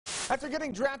After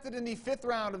getting drafted in the 5th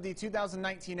round of the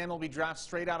 2019 MLB draft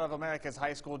straight out of America's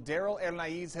high school, Darell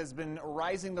Hernaiz has been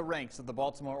rising the ranks of the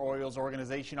Baltimore Orioles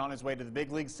organization on his way to the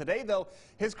big leagues. Today, though,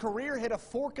 his career hit a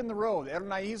fork in the road.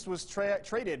 Hernaiz was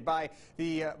traded by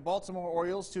the Baltimore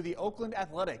Orioles to the Oakland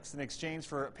Athletics in exchange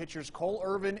for pitchers Cole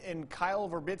Irvin and Kyle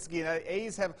Verbitsky. The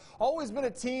A's have always been a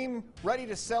team ready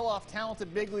to sell off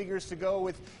talented big leaguers to go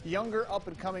with younger,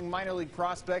 up-and-coming minor league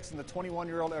prospects, and the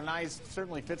 21-year-old Hernaiz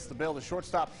certainly fits the bill. The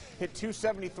shortstop hit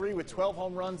 .273 with 12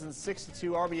 home runs and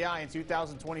 62 RBI in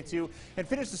 2022 and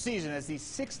finished the season as the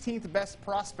 16th best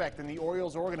prospect in the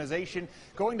Orioles organization.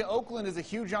 Going to Oakland is a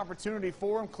huge opportunity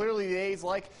for him. Clearly the A's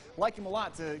like him a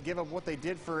lot to give up what they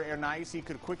did for Hernaiz. He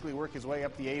could quickly work his way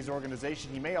up the A's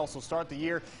organization. He may also start the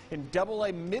year in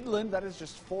Double-A Midland. That is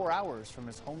just 4 hours from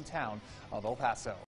his hometown of El Paso.